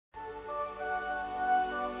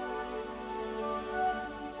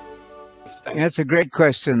these things? That's a great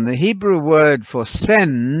question. The Hebrew word for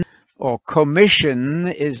send or commission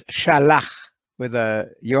is shalach, with a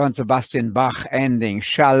Johann Sebastian Bach ending.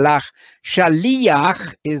 Shaliach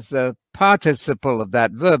is the participle of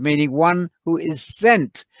that verb, meaning one who is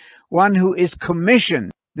sent, one who is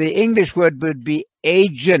commissioned. The English word would be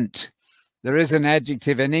agent. There is an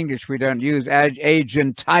adjective in English we don't use,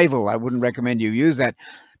 agentival. I wouldn't recommend you use that.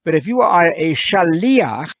 But if you are a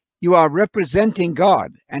shaliach, you are representing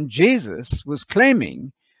God. And Jesus was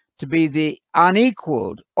claiming to be the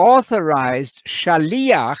unequaled, authorized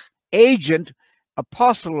shaliach, agent,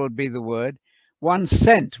 apostle would be the word, one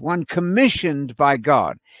sent, one commissioned by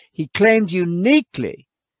God. He claimed uniquely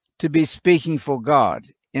to be speaking for God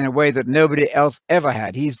in a way that nobody else ever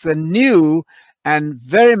had. He's the new and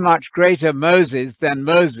very much greater Moses than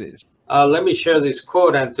Moses. Let me share this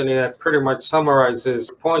quote, Anthony, that pretty much summarizes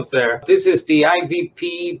the point there. This is the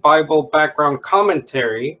IVP Bible Background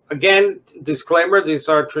Commentary. Again, disclaimer, these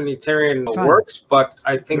are Trinitarian works, but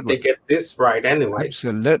I think they get this right anyway.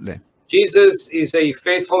 Absolutely. Jesus is a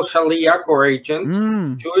faithful shaliach or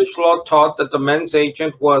agent. Jewish law taught that the man's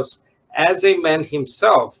agent was as a man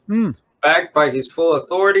himself, backed by his full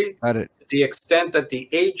authority, to the extent that the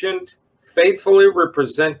agent faithfully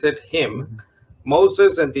represented him.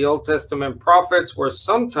 Moses and the Old Testament prophets were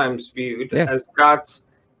sometimes viewed as God's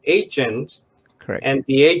agents, and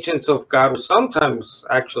the agents of God were sometimes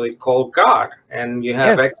actually called God. And you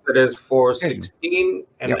have Exodus 4:16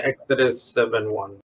 and Exodus 7:1.